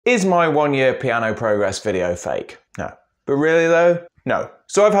Is my 1 year piano progress video fake? No. But really though? No.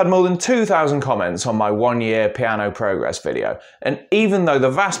 So I've had more than 2,000 comments on my 1 year piano progress video, and even though the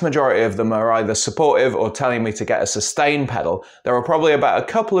vast majority of them are either supportive or telling me to get a sustain pedal, there are probably about a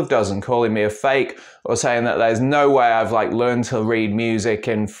couple of dozen calling me a fake or saying that there's no way I've learned to read music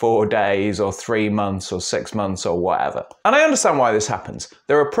in 4 days or 3 months or 6 months or whatever. And I understand why this happens.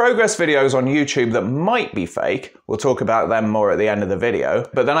 There are progress videos on YouTube that might be fake. We'll talk about them more at the end of the video.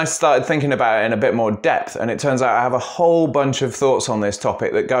 But then I started thinking about it in a bit more depth, and it turns out I have a whole bunch of thoughts on this topic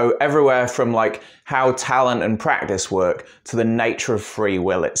that go everywhere from how talent and practice work to the nature of free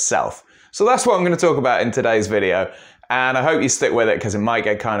will itself. So that's what I'm going to talk about in today's video, and I hope you stick with it because it might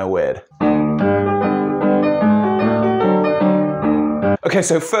get kind of weird. Okay,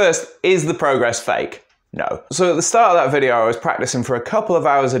 so first, is the progress fake? No. So at the start of that video, I was practicing for a couple of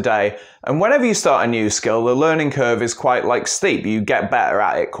hours a day, and whenever you start a new skill, the learning curve is quite steep. You get better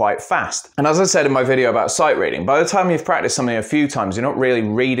at it quite fast. And as I said in my video about sight reading, by the time you've practiced something a few times, you're not really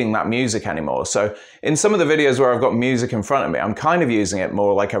reading that music anymore. So in some of the videos where I've got music in front of me, I'm kind of using it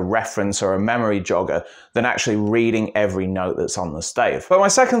more like a reference or a memory jogger than actually reading every note that's on the stave. But my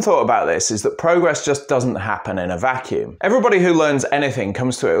second thought about this is that progress just doesn't happen in a vacuum. Everybody who learns anything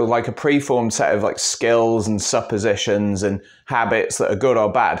comes to it with a preformed set of skills and suppositions and habits that are good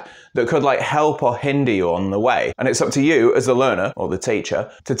or bad that could help or hinder you on the way. And it's up to you as the learner or the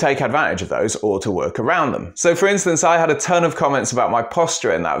teacher to take advantage of those or to work around them. So for instance, I had a ton of comments about my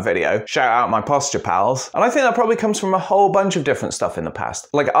posture in that video. Shout out my posture pals. And I think that probably comes from a whole bunch of different stuff in the past.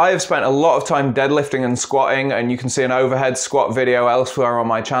 I have spent a lot of time deadlifting and squatting, and you can see an overhead squat video elsewhere on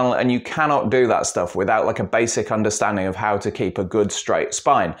my channel, and you cannot do that stuff without a basic understanding of how to keep a good straight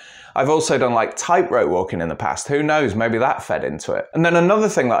spine. I've also done tightrope walking in the past. Who knows, maybe that fed into it. And then another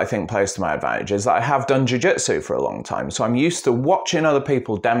thing that I think plays to my advantage is that I have done jiu-jitsu for a long time, so I'm used to watching other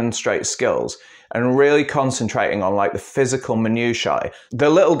people demonstrate skills and really concentrating on the physical minutiae, the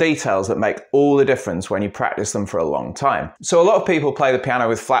little details that make all the difference when you practice them for a long time. So a lot of people play the piano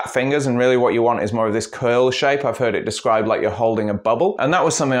with flat fingers, and really what you want is more of this curl shape. I've heard it described like you're holding a bubble, and that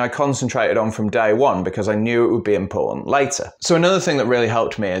was something I concentrated on from day one because I knew it would be important later. So another thing that really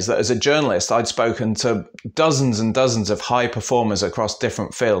helped me is that as a journalist, I'd spoken to dozens and dozens of high performers across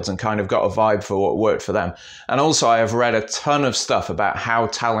different fields and kind of got a vibe for what worked for them. And also I have read a ton of stuff about how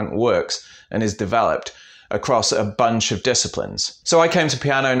talent works and is developed across a bunch of disciplines. So I came to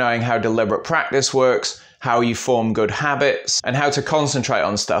piano knowing how deliberate practice works, how you form good habits, and how to concentrate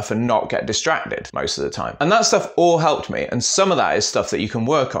on stuff and not get distracted most of the time. And that stuff all helped me, and some of that is stuff that you can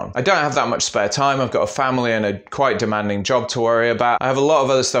work on. I don't have that much spare time. I've got a family and a quite demanding job to worry about. I have a lot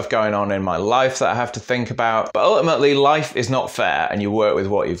of other stuff going on in my life that I have to think about, but ultimately life is not fair and you work with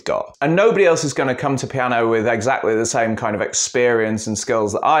what you've got. And nobody else is going to come to piano with exactly the same kind of experience and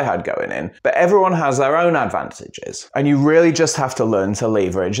skills that I had going in, but everyone has their own advantages, and you really just have to learn to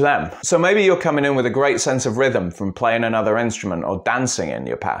leverage them. So maybe you're coming in with a great sense of rhythm from playing another instrument or dancing in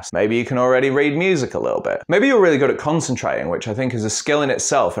your past. Maybe you can already read music a little bit. Maybe you're really good at concentrating, which I think is a skill in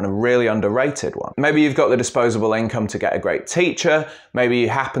itself and a really underrated one. Maybe you've got the disposable income to get a great teacher. Maybe you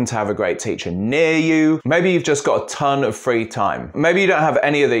happen to have a great teacher near you. Maybe you've just got a ton of free time. Maybe you don't have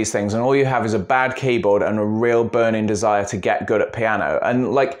any of these things and all you have is a bad keyboard and a real burning desire to get good at piano.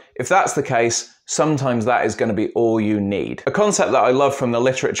 And if that's the case, sometimes that is going to be all you need. A concept that I love from the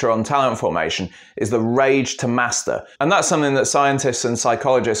literature on talent formation is the rage to master. And that's something that scientists and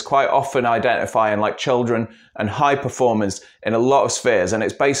psychologists quite often identify in children and high performers in a lot of spheres. And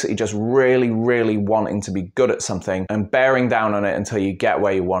it's basically just really, really wanting to be good at something and bearing down on it until you get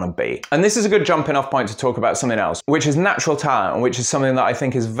where you want to be. And this is a good jumping off point to talk about something else, which is natural talent, and which is something that I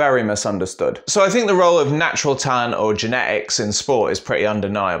think is very misunderstood. So I think the role of natural talent or genetics in sport is pretty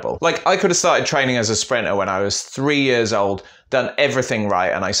undeniable. I could have started training as a sprinter when I was 3 years old, done everything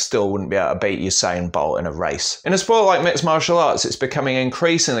right, and I still wouldn't be able to beat Usain Bolt in a race. In a sport like mixed martial arts, it's becoming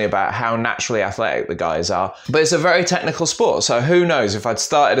increasingly about how naturally athletic the guys are, but it's a very technical sport, so who knows, if I'd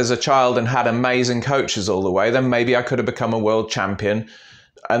started as a child and had amazing coaches all the way, then maybe I could have become a world champion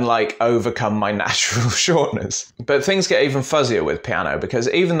and overcome my natural shortness. But things get even fuzzier with piano, because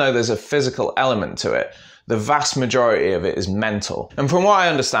even though there's a physical element to it, the vast majority of it is mental. And from what I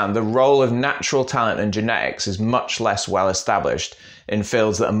understand, the role of natural talent and genetics is much less well established in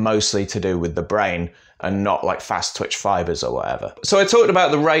fields that are mostly to do with the brain and not like fast twitch fibers or whatever. So I talked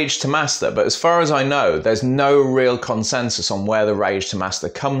about the rage to master, but as far as I know, there's no real consensus on where the rage to master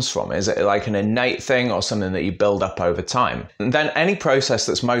comes from. Is it like an innate thing or something that you build up over time? And then any process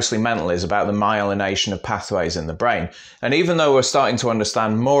that's mostly mental is about the myelination of pathways in the brain. And even though we're starting to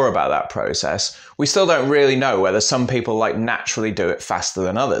understand more about that process, we still don't really know whether some people like naturally do it faster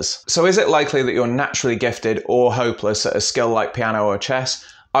than others. So is it likely that you're naturally gifted or hopeless at a skill like piano or chess?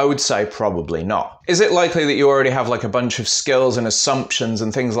 I would say probably not. Is it likely that you already have like a bunch of skills and assumptions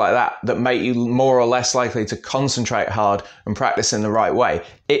and things like that that make you more or less likely to concentrate hard and practice in the right way?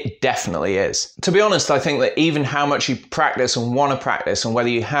 It definitely is. To be honest, I think that even how much you practice and want to practice and whether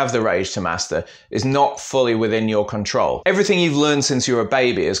you have the rage to master is not fully within your control. Everything you've learned since you were a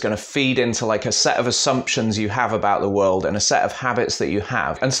baby is going to feed into like a set of assumptions you have about the world and a set of habits that you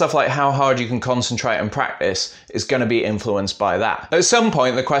have. And stuff like how hard you can concentrate and practice is going to be influenced by that. At some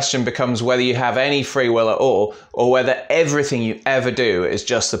point, the question becomes whether you have any free will at all, or whether everything you ever do is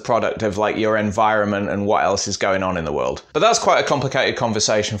just the product of like your environment and what else is going on in the world. But that's quite a complicated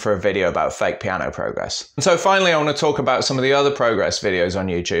conversation for a video about fake piano progress. And so finally, I want to talk about some of the other progress videos on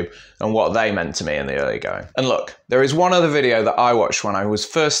YouTube and what they meant to me in the early going. And look, there is one other video that I watched when I was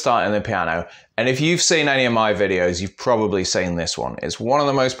first starting the piano, and if you've seen any of my videos, you've probably seen this one. It's one of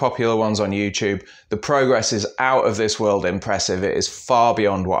the most popular ones on YouTube. The progress is out of this world impressive. It is far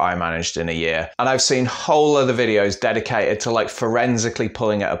beyond what I managed in a year. And I've seen whole other videos dedicated to like forensically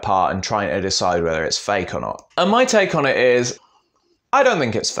pulling it apart and trying to decide whether it's fake or not. And my take on it is, I don't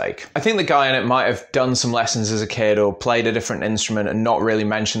think it's fake. I think the guy in it might have done some lessons as a kid or played a different instrument and not really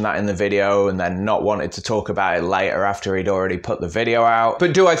mentioned that in the video and then not wanted to talk about it later after he'd already put the video out.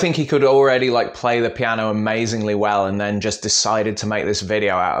 But do I think he could already like play the piano amazingly well and then just decided to make this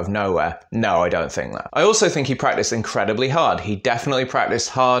video out of nowhere? No, I don't think that. I also think he practiced incredibly hard. He definitely practiced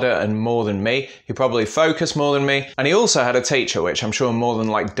harder and more than me. He probably focused more than me. And he also had a teacher, which I'm sure more than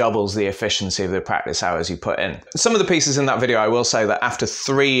like doubles the efficiency of the practice hours you put in. Some of the pieces in that video, I will say that after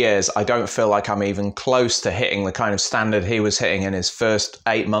 3 years, I don't feel like I'm even close to hitting the kind of standard he was hitting in his first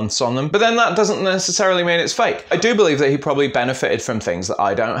 8 months on them. But then that doesn't necessarily mean it's fake. I do believe that he probably benefited from things that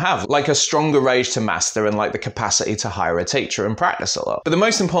I don't have, like a stronger rage to master and like the capacity to hire a teacher and practice a lot. But the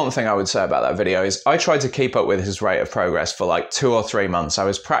most important thing I would say about that video is I tried to keep up with his rate of progress for like 2 or 3 months. I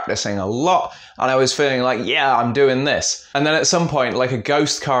was practicing a lot and I was feeling like, yeah, I'm doing this. And then at some point, like a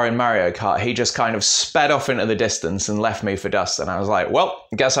ghost car in Mario Kart, he just kind of sped off into the distance and left me for dust. And I was like, well,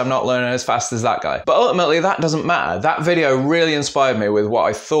 I guess I'm not learning as fast as that guy. But ultimately, that doesn't matter. That video really inspired me with what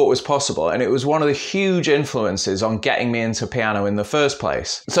I thought was possible, and it was one of the huge influences on getting me into piano in the first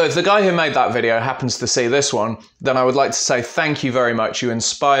place. So if the guy who made that video happens to see this one, then I would like to say thank you very much. You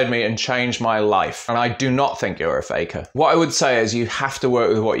inspired me and changed my life, and I do not think you're a faker. What I would say is you have to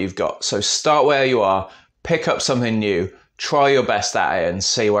work with what you've got. So start where you are, pick up something new, try your best at it and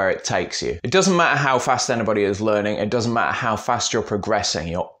see where it takes you. It doesn't matter how fast anybody is learning. It doesn't matter how fast you're progressing.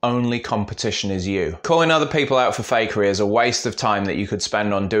 Your only competition is you. Calling other people out for fakery is a waste of time that you could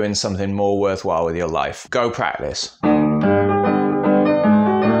spend on doing something more worthwhile with your life. Go practice.